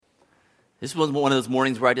This was one of those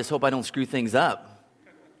mornings where I just hope I don't screw things up.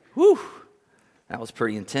 Whew, that was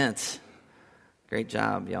pretty intense. Great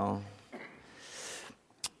job, y'all.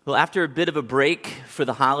 Well, after a bit of a break for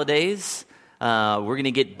the holidays, we're going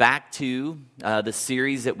to get back to the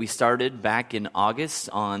series that we started back in August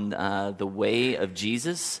on the way of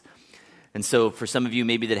Jesus. And so for some of you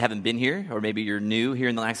maybe that haven't been here, or maybe you're new here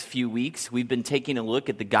in the last few weeks, we've been taking a look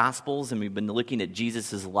at the Gospels, and we've been looking at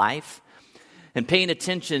Jesus' life and paying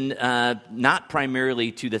attention not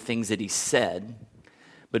primarily to the things that he said,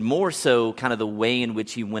 but more so kind of the way in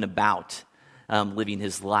which he went about living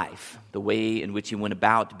his life, the way in which he went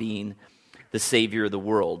about being the Savior of the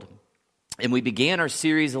world. And we began our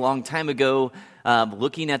series a long time ago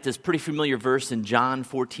looking at this pretty familiar verse in John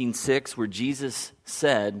 14:6, where Jesus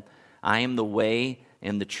said, "I am the way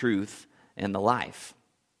and the truth and the life."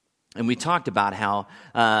 And we talked about how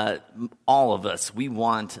all of us, we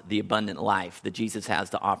want the abundant life that Jesus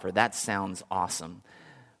has to offer. That sounds awesome.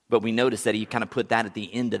 But we noticed that he kind of put that at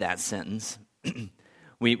the end of that sentence.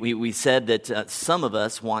 We said that some of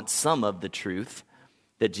us want some of the truth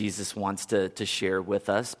that Jesus wants to share with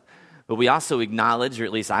us. But we also acknowledge, or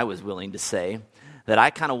at least I was willing to say, that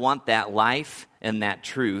I kind of want that life and that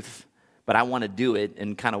truth, but I want to do it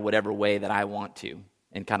in kind of whatever way that I want to,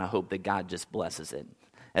 and kind of hope that God just blesses it,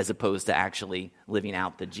 as opposed to actually living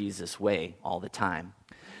out the Jesus way all the time.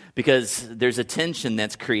 Because there's a tension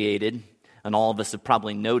that's created, and all of us have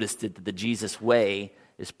probably noticed it, that the Jesus way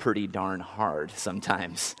is pretty darn hard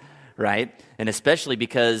sometimes, right? And especially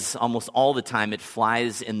because almost all the time it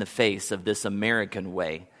flies in the face of this American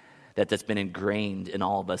way that's been ingrained in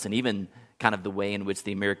all of us, and even kind of the way in which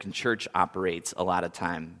the American church operates a lot of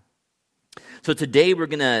time. So today we're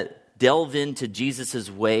going to delve into Jesus'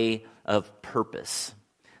 way of purpose.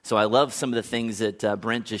 So I love some of the things that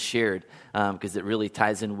Brent just shared because it really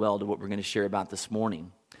ties in well to what we're going to share about this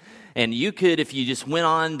morning. And you could, if you just went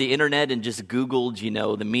on the internet and just Googled,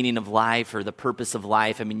 the meaning of life or the purpose of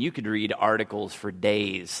life, you could read articles for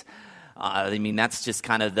days. That's just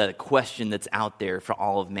kind of the question that's out there for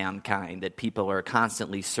all of mankind, that people are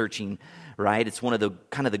constantly searching, right? It's one of the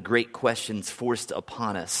kind of the great questions forced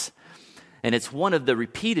upon us. And it's one of the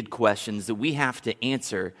repeated questions that we have to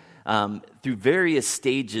answer through various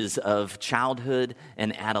stages of childhood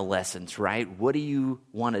and adolescence, right? What do you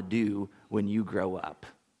want to do when you grow up,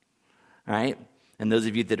 right? And those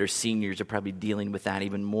of you that are seniors are probably dealing with that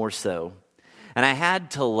even more so. And I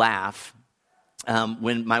had to laugh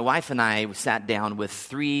when my wife and I sat down with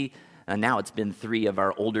three of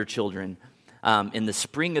our older children in the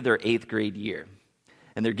spring of their 8th grade year.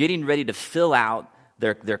 And they're getting ready to fill out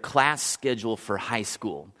their class schedule for high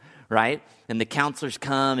school, right? And the counselors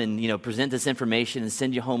come and, present this information and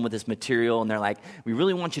send you home with this material. And they're like, we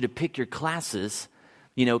really want you to pick your classes,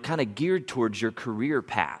 kind of geared towards your career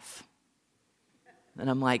path. And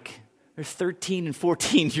I'm like, they're 13 and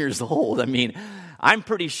 14 years old. I'm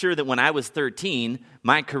pretty sure that when I was 13,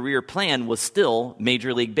 my career plan was still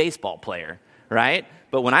Major League Baseball player, right?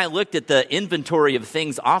 But when I looked at the inventory of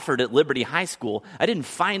things offered at Liberty High School, I didn't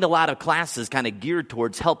find a lot of classes kind of geared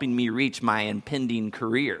towards helping me reach my impending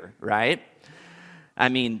career, right?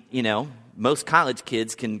 Most college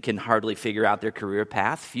kids can hardly figure out their career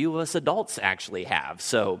path. Few of us adults actually have.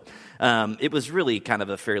 So it was really kind of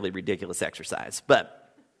a fairly ridiculous exercise.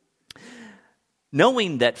 But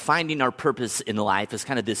knowing that finding our purpose in life is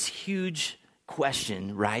kind of this huge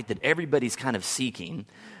question, right, that everybody's kind of seeking.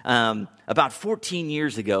 About 14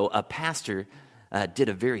 years ago, a pastor did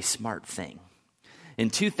a very smart thing. In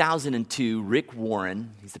 2002, Rick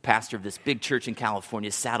Warren, he's the pastor of this big church in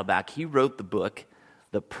California, Saddleback, he wrote the book,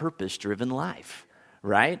 The Purpose-Driven Life,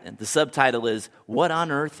 right? And the subtitle is, What on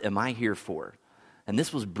Earth Am I Here For? And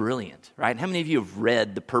this was brilliant, right? How many of you have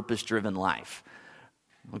read The Purpose-Driven Life?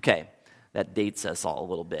 Okay, that dates us all a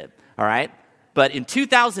little bit, all right? But in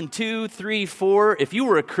 2002, 3, 4, if you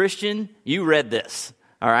were a Christian, you read this,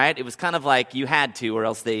 all right? It was kind of like you had to, or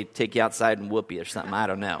else they take you outside and whoop you or something. I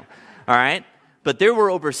don't know, all right? But there were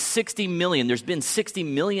over 60 million. There's been 60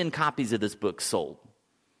 million copies of this book sold.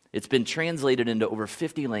 It's been translated into over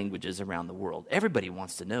 50 languages around the world. Everybody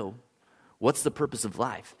wants to know, what's the purpose of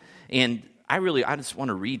life? And I just want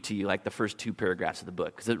to read to you like the first 2 paragraphs of the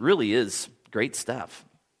book, because it really is great stuff.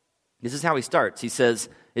 This is how he starts. He says,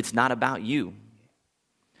 it's not about you.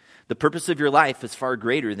 The purpose of your life is far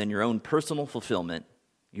greater than your own personal fulfillment,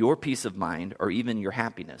 your peace of mind, or even your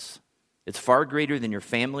happiness. It's far greater than your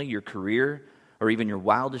family, your career, or even your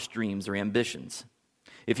wildest dreams or ambitions.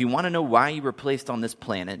 If you want to know why you were placed on this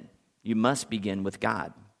planet, you must begin with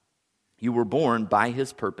God. You were born by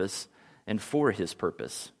His purpose and for His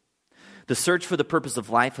purpose. The search for the purpose of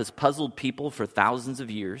life has puzzled people for thousands of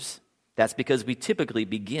years. That's because we typically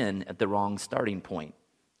begin at the wrong starting point,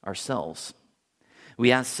 ourselves.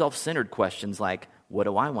 We ask self-centered questions like, what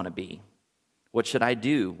do I want to be? What should I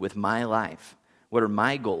do with my life? What are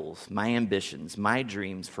my goals, my ambitions, my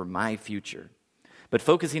dreams for my future? But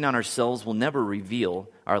focusing on ourselves will never reveal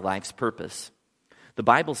our life's purpose. The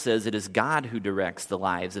Bible says it is God who directs the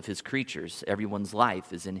lives of his creatures. Everyone's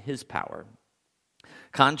life is in his power.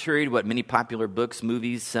 Contrary to what many popular books,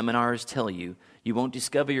 movies, seminars tell you, you won't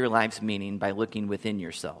discover your life's meaning by looking within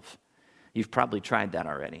yourself. You've probably tried that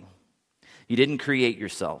already. You didn't create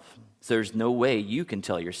yourself, so there's no way you can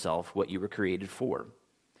tell yourself what you were created for.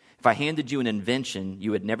 If I handed you an invention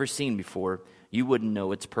you had never seen before, you wouldn't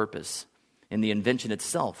know its purpose. And the invention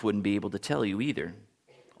itself wouldn't be able to tell you either.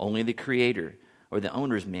 Only the creator or the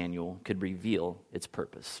owner's manual could reveal its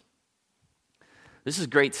purpose. This is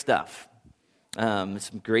great stuff.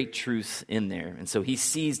 Some great truths in there. And so he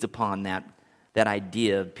seized upon that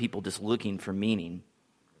idea of people just looking for meaning.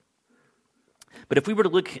 But if we were to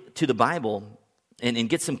look to the Bible and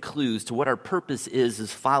get some clues to what our purpose is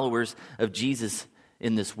as followers of Jesus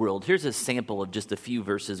in this world, here's a sample of just a few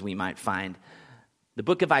verses we might find. The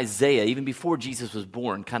book of Isaiah, even before Jesus was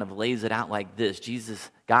born, kind of lays it out like this.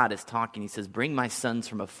 God is talking. He says, bring my sons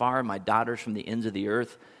from afar, my daughters from the ends of the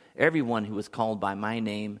earth, everyone who is called by my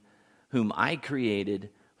name, whom I created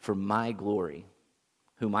for my glory,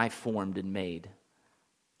 whom I formed and made.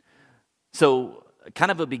 So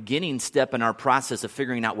kind of a beginning step in our process of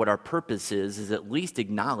figuring out what our purpose is at least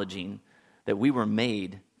acknowledging that we were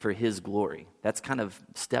made for his glory. That's kind of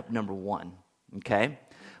step number one, okay?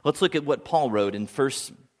 Let's look at what Paul wrote in 1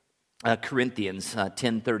 Corinthians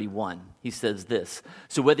 10:31. He says this,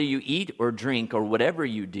 so whether you eat or drink or whatever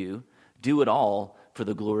you do it all for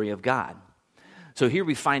the glory of God. So here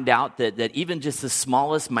we find out that even just the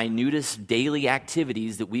smallest, minutest daily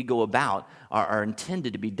activities that we go about are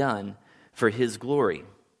intended to be done for his glory.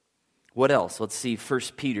 What else? Let's see 1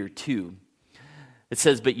 Peter 2. It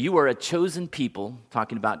says, but you are a chosen people,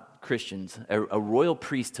 talking about Christians, a royal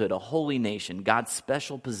priesthood, a holy nation, God's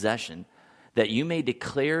special possession, that you may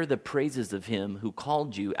declare the praises of him who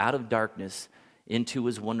called you out of darkness into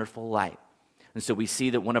his wonderful light. And so we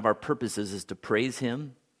see that one of our purposes is to praise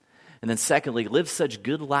him. And then secondly, live such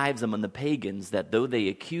good lives among the pagans that though they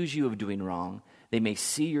accuse you of doing wrong, they may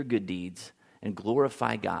see your good deeds and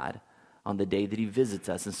glorify God on the day that he visits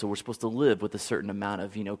us. And so we're supposed to live with a certain amount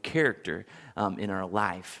of, character in our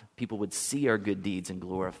life. People would see our good deeds and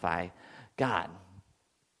glorify God.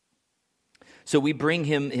 So we bring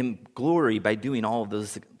him glory by doing all of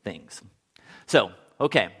those things. So,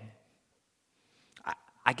 okay.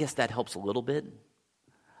 I guess that helps a little bit.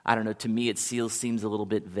 I don't know, to me it seems a little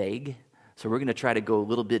bit vague. So we're going to try to go a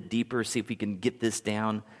little bit deeper, see if we can get this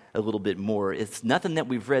down a little bit more. It's nothing that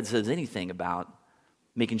we've read says anything about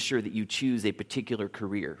making sure that you choose a particular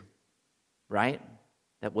career, right?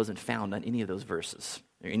 That wasn't found on any of those verses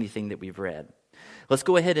or anything that we've read. Let's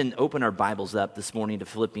go ahead and open our Bibles up this morning to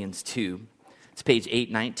Philippians 2. It's page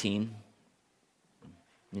 819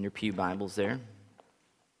 in your pew Bibles there.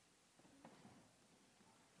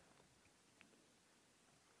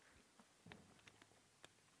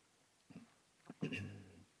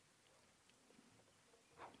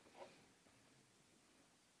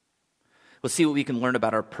 Let's see what we can learn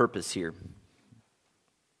about our purpose here.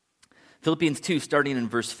 Philippians 2, starting in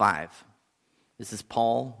verse 5. This is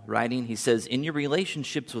Paul writing. He says, in your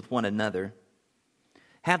relationships with one another,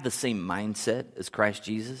 have the same mindset as Christ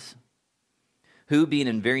Jesus, who, being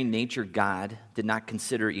in very nature God, did not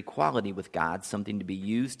consider equality with God something to be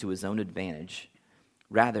used to his own advantage.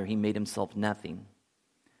 Rather, he made himself nothing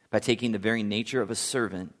by taking the very nature of a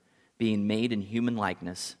servant, being made in human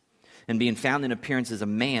likeness, and being found in appearance as a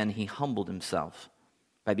man, he humbled himself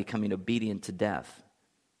by becoming obedient to death,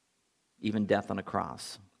 even death on a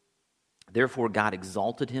cross. Therefore God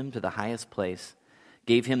exalted him to the highest place,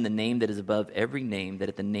 gave him the name that is above every name, that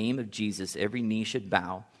at the name of Jesus every knee should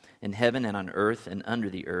bow, in heaven and on earth and under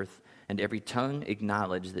the earth, and every tongue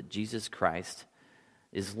acknowledge that Jesus Christ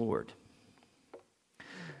is Lord.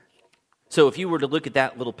 So if you were to look at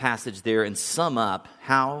that little passage there and sum up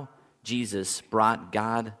how Jesus brought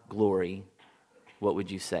God glory, what would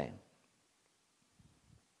you say?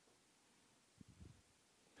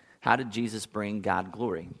 How did Jesus bring God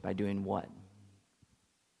glory? By doing what?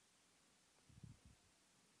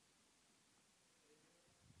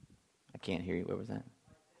 I can't hear you. What was that?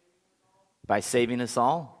 By saving us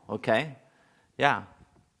all? Okay. Yeah.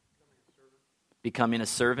 Becoming a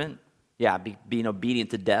servant? Yeah, being obedient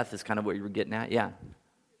to death is kind of what you were getting at. Yeah.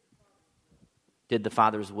 Did the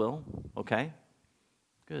Father's will? Okay.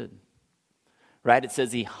 Good. Right? It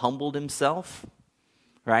says he humbled himself.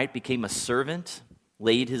 right? Became a servant,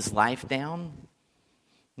 laid his life down.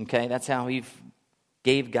 Okay, that's how he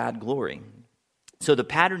gave God glory. So the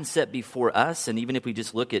pattern set before us, and even if we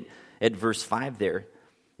just look at verse 5 there,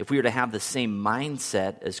 if we were to have the same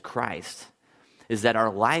mindset as Christ, is that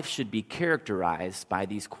our life should be characterized by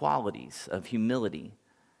these qualities of humility,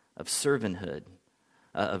 of servanthood,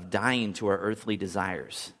 of dying to our earthly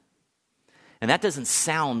desires. And that doesn't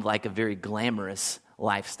sound like a very glamorous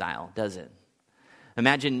lifestyle, does it?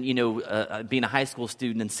 Imagine, being a high school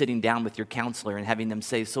student and sitting down with your counselor and having them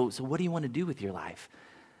say, so what do you want to do with your life?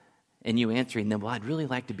 And you answering them, well, I'd really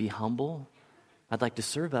like to be humble. I'd like to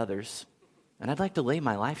serve others. And I'd like to lay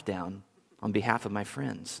my life down on behalf of my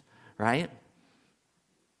friends, right?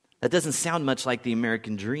 That doesn't sound much like the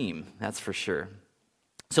American dream, that's for sure.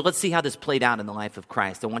 So let's see how this played out in the life of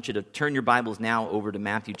Christ. I want you to turn your Bibles now over to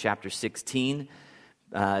Matthew chapter 16.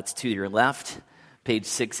 It's to your left, page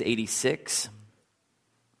 686.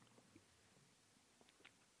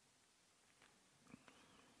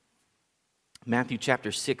 Matthew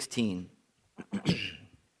chapter 16.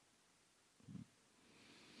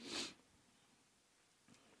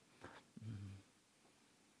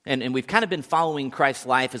 And we've kind of been following Christ's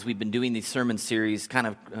life as we've been doing these sermon series kind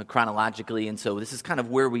of chronologically. And so this is kind of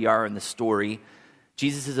where we are in the story.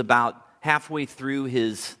 Jesus is about halfway through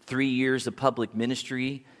his 3 years of public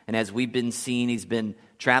ministry. And as we've been seeing, he's been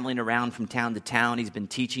traveling around from town to town. He's been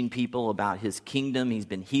teaching people about his kingdom. He's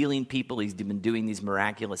been healing people. He's been doing these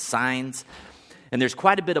miraculous signs. And there's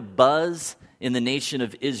quite a bit of buzz in the nation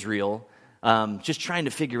of Israel, just trying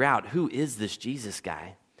to figure out, who is this Jesus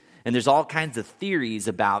guy? And there's all kinds of theories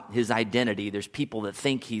about his identity. There's people that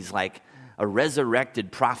think he's like a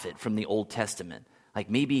resurrected prophet from the Old Testament.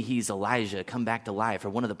 Like maybe he's Elijah come back to life,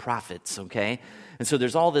 or one of the prophets, okay? And so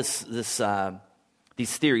there's all these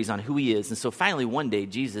theories on who he is. And so finally one day,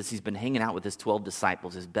 Jesus, he's been hanging out with his 12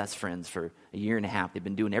 disciples, his best friends, for a year and a half. They've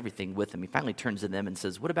been doing everything with him. He finally turns to them and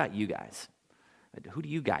says, what about you guys? Who do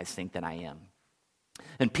you guys think that I am?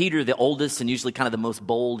 And Peter, the oldest and usually kind of the most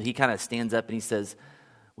bold, he kind of stands up and he says,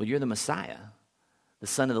 well, you're the Messiah, the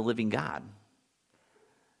Son of the living God.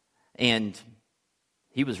 And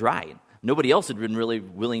he was right. Nobody else had been really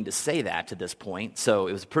willing to say that to this point, so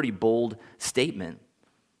it was a pretty bold statement.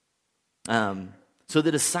 So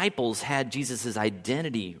the disciples had Jesus'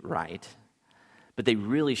 identity right, but they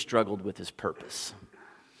really struggled with his purpose.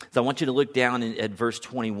 So I want you to look down at verse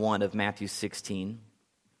 21 of Matthew 16.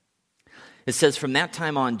 It says, from that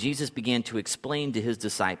time on, Jesus began to explain to his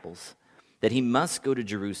disciples that he must go to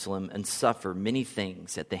Jerusalem and suffer many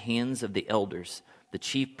things at the hands of the elders, the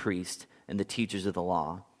chief priests, and the teachers of the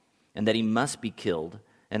law, and that he must be killed,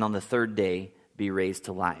 and on the third day be raised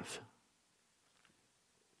to life.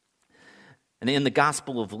 And in the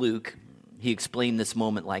Gospel of Luke, he explained this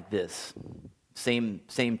moment like this. Same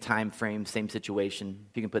time frame, same situation.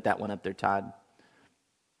 If you can put that one up there, Todd.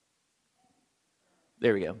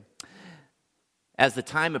 There we go. As the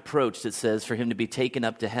time approached, it says, for him to be taken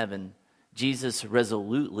up to heaven, Jesus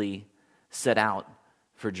resolutely set out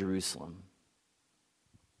for Jerusalem.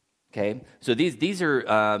 Okay, so these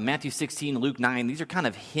are Matthew 16, Luke 9. These are kind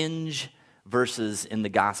of hinge verses in the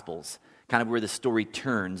Gospels, kind of where the story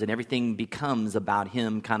turns and everything becomes about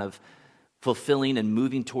him kind of fulfilling and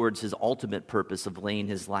moving towards his ultimate purpose of laying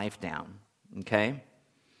his life down. Okay,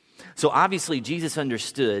 so obviously Jesus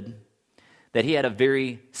understood that he had a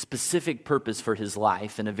very specific purpose for his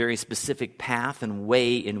life and a very specific path and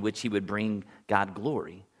way in which he would bring God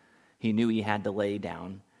glory. He knew he had to lay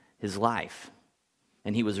down his life,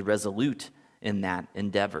 and he was resolute in that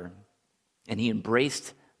endeavor. And he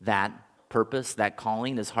embraced that purpose, that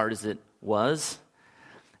calling, as hard as it was.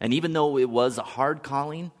 And even though it was a hard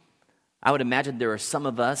calling, I would imagine there are some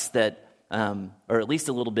of us that are at least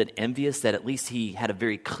a little bit envious that at least he had a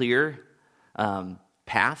very clear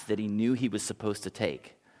path that he knew he was supposed to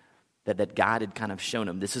take, that God had kind of shown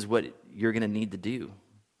him, this is what you're going to need to do.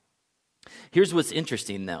 Here's what's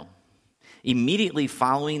interesting, though. Immediately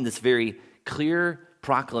following this very clear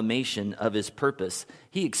proclamation of his purpose,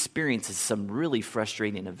 he experiences some really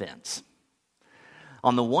frustrating events.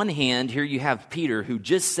 On the one hand, here you have Peter, who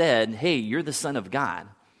just said, hey, you're the Son of God.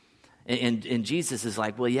 And Jesus is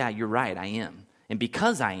like, well, yeah, you're right, I am. And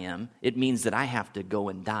because I am, it means that I have to go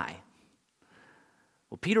and die.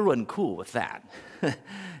 Well, Peter wasn't cool with that.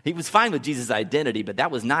 He was fine with Jesus' identity, but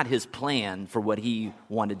that was not his plan for what he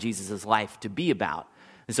wanted Jesus' life to be about.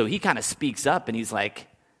 And so he kind of speaks up and he's like,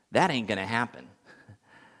 that ain't going to happen.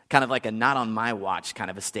 Kind of like a not on my watch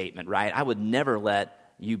kind of a statement, right? I would never let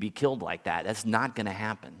you be killed like that. That's not going to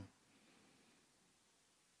happen.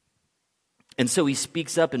 And so he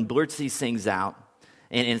speaks up and blurts these things out.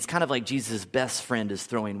 And it's kind of like Jesus' best friend is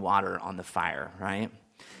throwing water on the fire, right?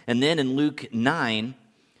 And then in Luke 9,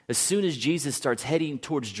 as soon as Jesus starts heading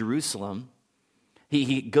towards Jerusalem,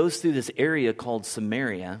 he goes through this area called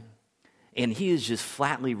Samaria, and he is just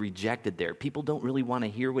flatly rejected there. People don't really want to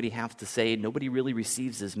hear what he has to say. Nobody really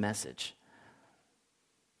receives his message.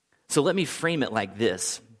 So let me frame it like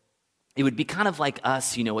this. It would be kind of like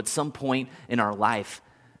us, at some point in our life,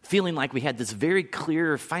 feeling like we had this very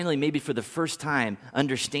clear, finally maybe for the first time,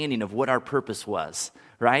 understanding of what our purpose was,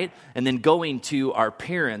 right? And then going to our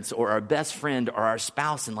parents or our best friend or our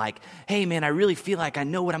spouse and like, hey man, I really feel like I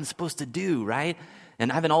know what I'm supposed to do, right?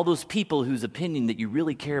 And having all those people whose opinion that you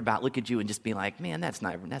really care about look at you and just be like, man, that's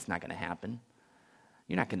not going to happen.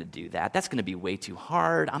 You're not going to do that. That's going to be way too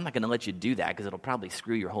hard. I'm not going to let you do that because it'll probably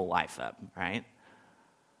screw your whole life up, right?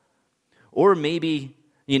 Or maybe,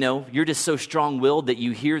 you're just so strong-willed that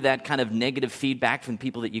you hear that kind of negative feedback from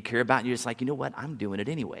people that you care about, and you're just like, you know what? I'm doing it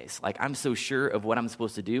anyways. Like, I'm so sure of what I'm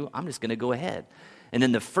supposed to do, I'm just going to go ahead. And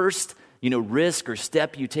then the first, risk or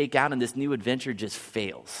step you take out in this new adventure just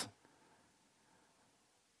fails.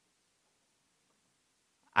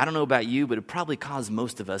 I don't know about you, but it probably caused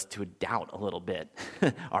most of us to doubt a little bit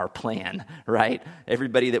our plan, right?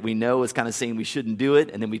 Everybody that we know is kind of saying we shouldn't do it,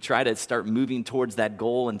 and then we try to start moving towards that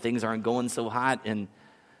goal, and things aren't going so hot, and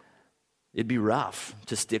it'd be rough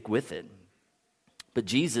to stick with it. But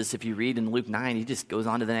Jesus, if you read in Luke 9, he just goes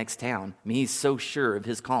on to the next town. I mean, he's so sure of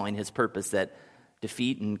his calling, his purpose, that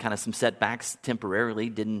defeat and kind of some setbacks temporarily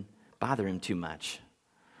didn't bother him too much.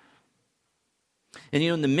 And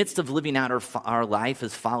in the midst of living out our life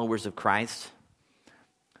as followers of Christ,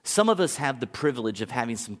 some of us have the privilege of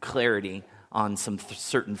having some clarity on some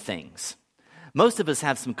certain things. Most of us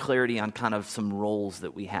have some clarity on kind of some roles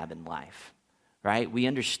that we have in life, right? We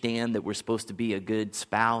understand that we're supposed to be a good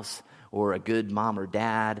spouse or a good mom or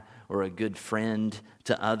dad or a good friend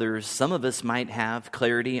to others. Some of us might have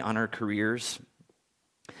clarity on our careers.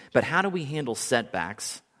 But how do we handle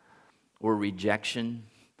setbacks or rejection,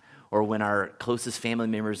 or when our closest family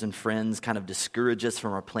members and friends kind of discourage us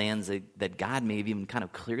from our plans that God may have even kind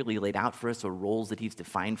of clearly laid out for us, or roles that he's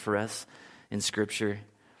defined for us in Scripture?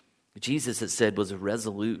 Jesus, it said, was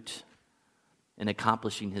resolute in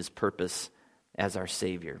accomplishing his purpose as our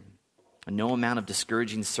Savior. And no amount of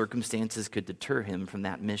discouraging circumstances could deter him from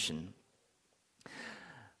that mission.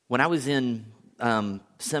 When I was in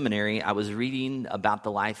seminary, I was reading about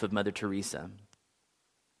the life of Mother Teresa.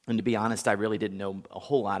 And to be honest, I really didn't know a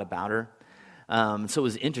whole lot about her. So it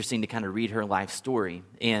was interesting to kind of read her life story.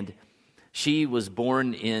 And she was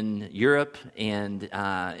born in Europe and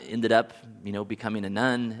ended up, becoming a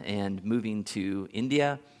nun and moving to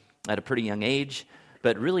India at a pretty young age.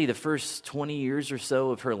 But really the first 20 years or so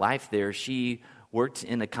of her life there, she worked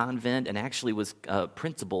in a convent and actually was a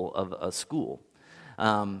principal of a school.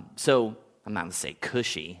 So I'm not going to say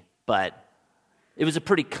cushy, but it was a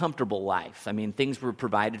pretty comfortable life. I mean, things were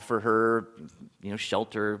provided for her,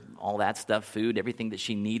 shelter, all that stuff, food, everything that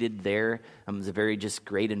she needed there. It was a very just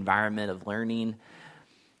great environment of learning.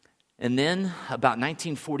 And then about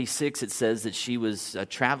 1946, it says that she was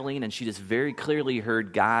traveling, and she just very clearly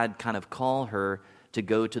heard God kind of call her to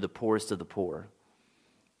go to the poorest of the poor.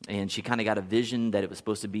 And she kind of got a vision that it was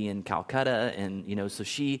supposed to be in Calcutta. And, so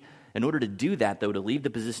she, in order to do that, though, to leave the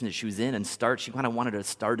position that she was in and she kind of wanted to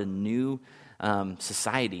start a new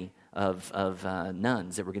society of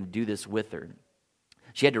nuns that were going to do this with her.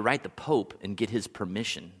 She had to write the Pope and get his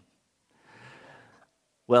permission.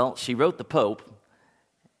 Well, she wrote the Pope,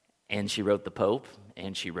 and she wrote the Pope,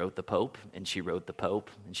 and she wrote the Pope, and she wrote the Pope,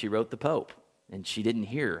 and she wrote the Pope. And she didn't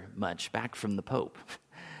hear much back from the Pope.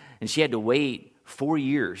 And she had to wait 4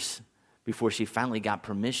 years before she finally got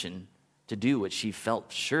permission to do what she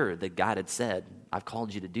felt sure that God had said, I've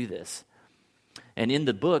called you to do this. And in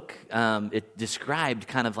the book, it described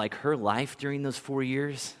kind of like her life during those 4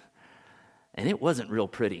 years, and it wasn't real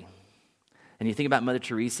pretty. And you think about Mother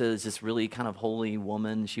Teresa as this really kind of holy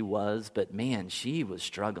woman she was, but man, she was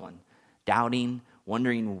struggling, doubting,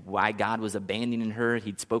 wondering why God was abandoning her.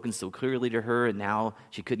 He'd spoken so clearly to her, and now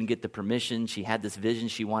she couldn't get the permission. She had this vision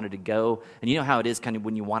she wanted to go. And you know how it is kind of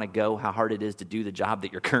when you want to go, how hard it is to do the job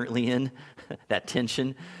that you're currently in, that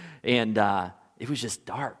tension. And it was just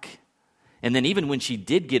dark. And then even when she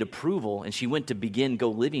did get approval and she went to go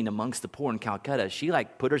living amongst the poor in Calcutta, she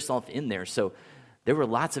put herself in there. So there were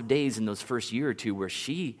lots of days in those first year or two where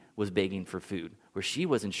she was begging for food, where she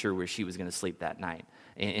wasn't sure where she was going to sleep that night.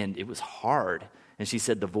 And it was hard. And she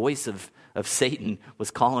said the voice of Satan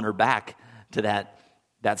was calling her back to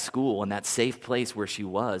that school and that safe place where she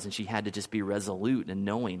was. And she had to just be resolute in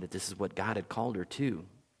knowing that this is what God had called her to.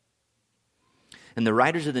 And the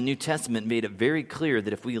writers of the New Testament made it very clear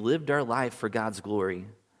that if we lived our life for God's glory,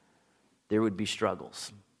 there would be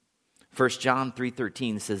struggles. 1 John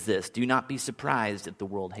 3:13 says this, "Do not be surprised if the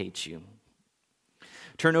world hates you."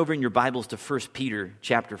 Turn over in your Bibles to 1 Peter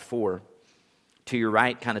chapter 4. To your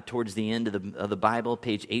right, kind of towards the end of the Bible,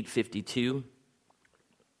 page 852.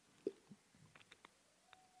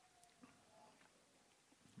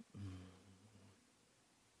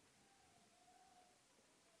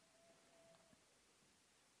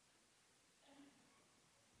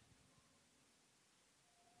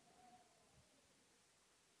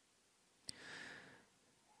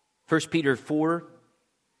 First Peter 4,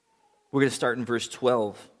 we're going to start in verse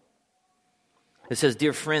 12. It says,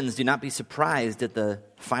 "Dear friends, do not be surprised at the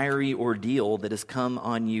fiery ordeal that has come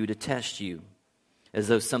on you to test you, as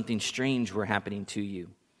though something strange were happening to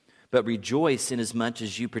you. But rejoice inasmuch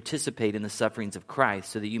as you participate in the sufferings of Christ,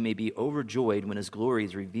 so that you may be overjoyed when his glory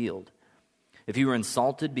is revealed. If you are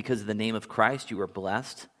insulted because of the name of Christ, you are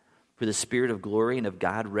blessed, for the Spirit of glory and of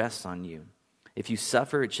God rests on you. If you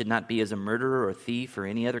suffer, it should not be as a murderer or a thief or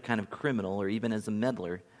any other kind of criminal or even as a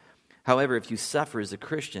meddler. However, if you suffer as a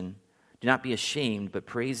Christian, do not be ashamed, but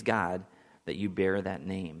praise God that you bear that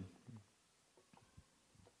name."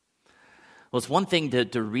 Well, it's one thing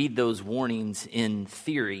to read those warnings in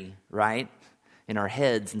theory, right? In our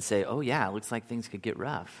heads and say, oh yeah, it looks like things could get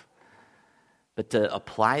rough. But to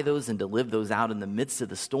apply those and to live those out in the midst of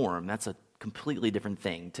the storm, that's a completely different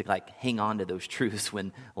thing. To hang on to those truths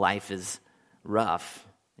when life is rough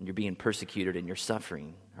and you're being persecuted and you're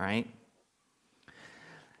suffering, right?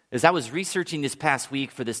 As I was researching this past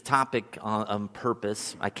week for this topic on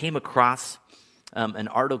purpose, I came across an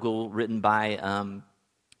article written by,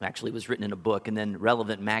 actually it was written in a book, and then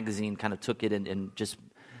Relevant Magazine kind of took it and just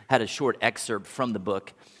had a short excerpt from the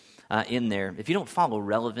book in there. If you don't follow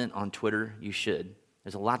Relevant on Twitter, you should.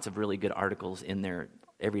 There's lots of really good articles in there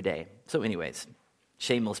every day. So anyways,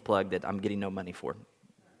 shameless plug that I'm getting no money for.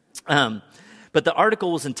 But the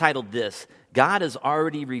article was entitled this, "God has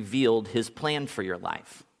already revealed his plan for your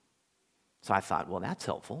life." So I thought, well, that's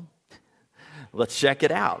helpful. Let's check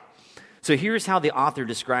it out. So here's how the author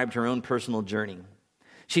described her own personal journey.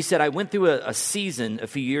 She said, "I went through a season a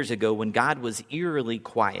few years ago when God was eerily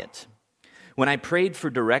quiet. When I prayed for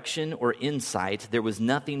direction or insight, there was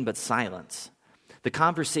nothing but silence. The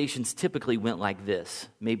conversations typically went like this.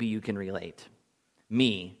 Maybe you can relate.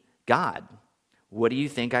 Me, God, what do you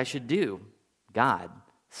think I should do? God,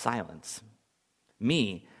 silence.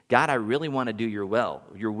 Me, God, I really want to do your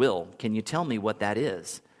will. Can you tell me what that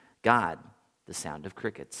is? God, the sound of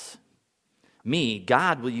crickets. Me,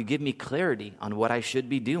 God, will you give me clarity on what I should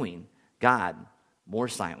be doing? God, more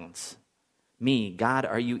silence. Me, God,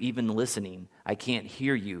 are you even listening? I can't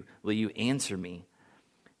hear you. Will you answer me?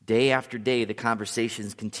 Day after day, the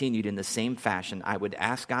conversations continued in the same fashion. I would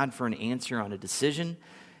ask God for an answer on a decision,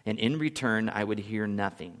 and in return, I would hear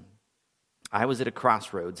nothing. I was at a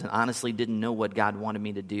crossroads and honestly didn't know what God wanted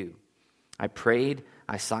me to do. I prayed,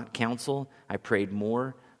 I sought counsel, I prayed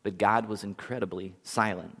more, but God was incredibly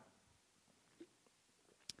silent.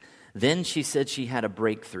 Then she said she had a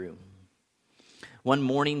breakthrough. One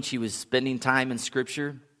morning she was spending time in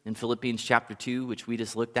Scripture in Philippians chapter 2, which we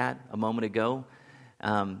just looked at a moment ago,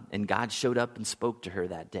 and God showed up and spoke to her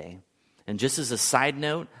that day. And just as a side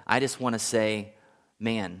note, I just want to say,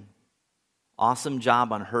 man, awesome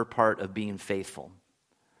job on her part of being faithful.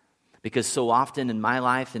 Because so often in my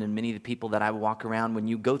life and in many of the people that I walk around, when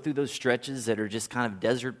you go through those stretches that are just kind of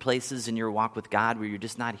desert places in your walk with God where you're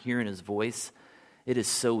just not hearing his voice, it is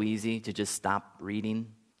so easy to just stop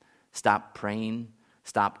reading, stop praying,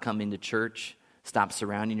 stop coming to church, stop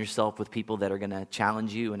surrounding yourself with people that are going to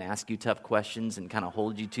challenge you and ask you tough questions and kind of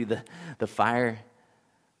hold you to the fire.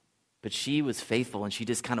 But she was faithful, and she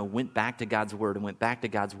just kind of went back to God's word and went back to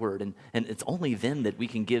God's word. And it's only then that we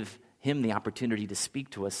can give him the opportunity to speak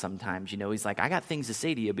to us sometimes. You know, he's like, I got things to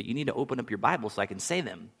say to you, but you need to open up your Bible so I can say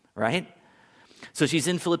them, right? So she's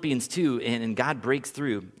in Philippians 2, and God breaks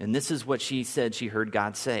through. And this is what she said she heard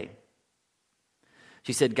God say.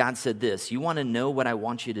 She said, God said this, you want to know what I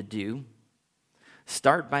want you to do?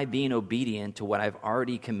 Start by being obedient to what I've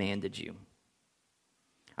already commanded you.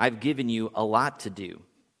 I've given you a lot to do.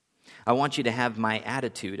 I want you to have my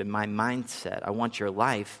attitude and my mindset. I want your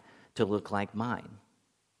life to look like mine.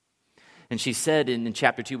 And she said in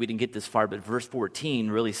chapter 2, we didn't get this far, but verse 14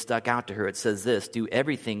 really stuck out to her. It says this, do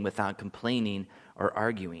everything without complaining or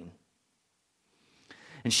arguing.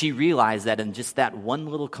 And she realized that in just that one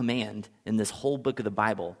little command in this whole book of the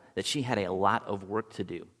Bible, that she had a lot of work to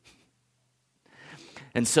do.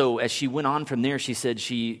 And so as she went on from there, she said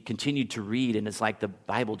she continued to read, and it's like the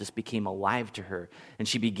Bible just became alive to her. And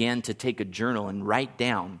she began to take a journal and write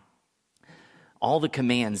down all the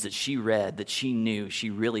commands that she read that she knew she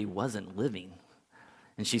really wasn't living.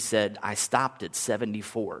 And she said, I stopped at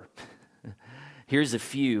 74. Here's a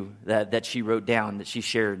few that she wrote down that she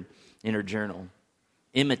shared in her journal.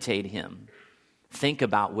 Imitate him. Think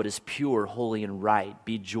about what is pure, holy, and right.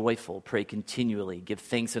 Be joyful. Pray continually. Give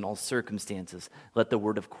thanks in all circumstances. Let the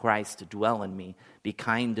word of Christ dwell in me. Be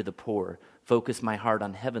kind to the poor. Focus my heart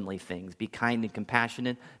on heavenly things. Be kind and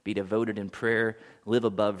compassionate. Be devoted in prayer. Live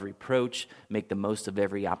above reproach. Make the most of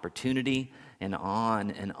every opportunity. And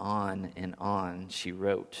on and on and on she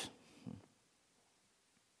wrote.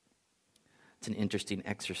 It's an interesting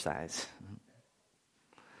exercise.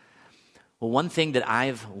 Well, one thing that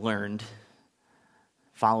I've learned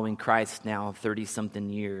following Christ now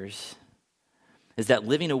 30-something years is that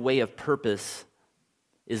living a way of purpose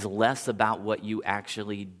is less about what you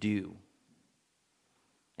actually do.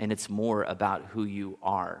 And it's more about who you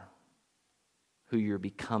are, who you're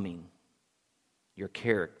becoming, your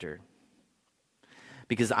character.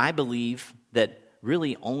 Because I believe that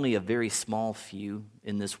really only a very small few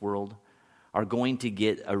in this world are going to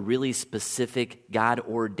get a really specific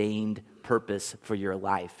God-ordained purpose for your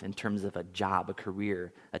life in terms of a job, a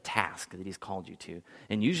career, a task that he's called you to.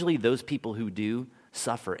 And usually those people who do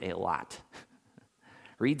suffer a lot.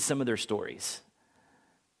 Read some of their stories.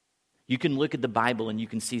 You can look at the Bible and you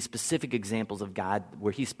can see specific examples of God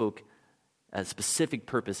where he spoke a specific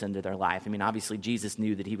purpose into their life. I mean, obviously Jesus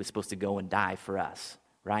knew that he was supposed to go and die for us,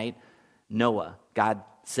 right? Noah, God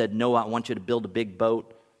said, Noah, I want you to build a big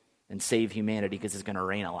boat and save humanity because it's going to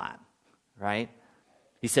rain a lot, right?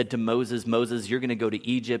 He said to Moses, Moses, you're going to go to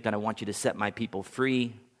Egypt and I want you to set my people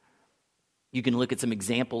free. You can look at some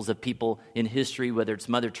examples of people in history, whether it's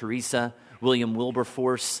Mother Teresa, William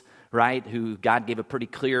Wilberforce, right, who God gave a pretty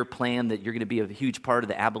clear plan that you're going to be a huge part of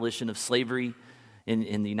the abolition of slavery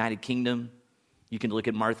in the United Kingdom. You can look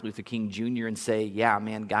at Martin Luther King Jr. and say, yeah,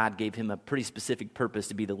 man, God gave him a pretty specific purpose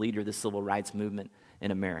to be the leader of the civil rights movement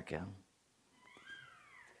in America.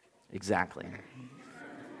 Exactly.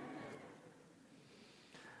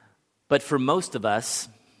 But for most of us,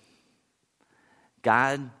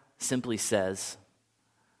 God simply says,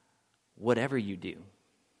 whatever you do,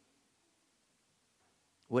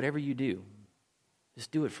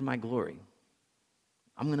 just do it for my glory.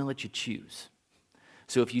 I'm going to let you choose.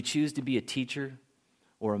 So if you choose to be a teacher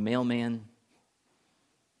or a mailman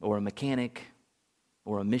or a mechanic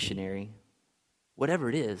or a missionary, whatever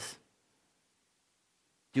it is,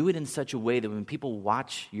 do it in such a way that when people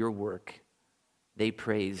watch your work, they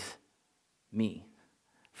praise me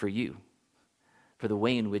for you, for the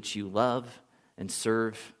way in which you love and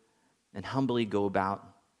serve and humbly go about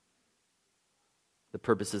the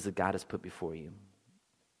purposes that God has put before you.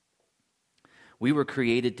 We were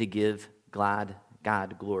created to give God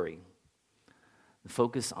glory.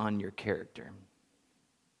 Focus on your character.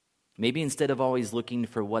 Maybe instead of always looking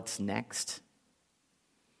for what's next,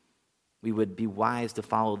 we would be wise to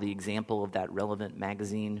follow the example of that Relevant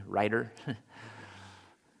magazine writer.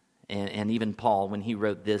 and even Paul, when he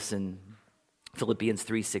wrote this in Philippians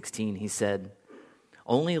 3:16, he said,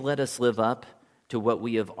 only let us live up to what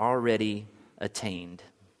we have already attained.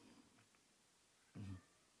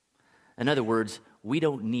 In other words, we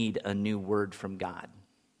don't need a new word from God.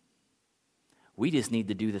 We just need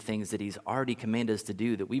to do the things that he's already commanded us to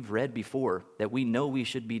do, that we've read before, that we know we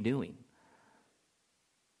should be doing.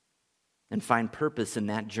 And find purpose in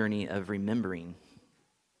that journey of remembering.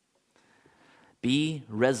 Be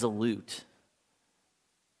resolute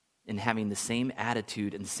in having the same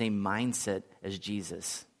attitude and the same mindset as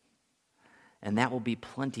Jesus. And that will be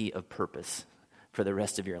plenty of purpose for the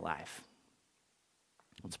rest of your life.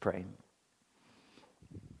 Let's pray.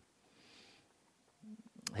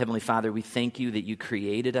 Heavenly Father, we thank you that you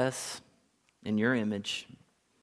created us in your image.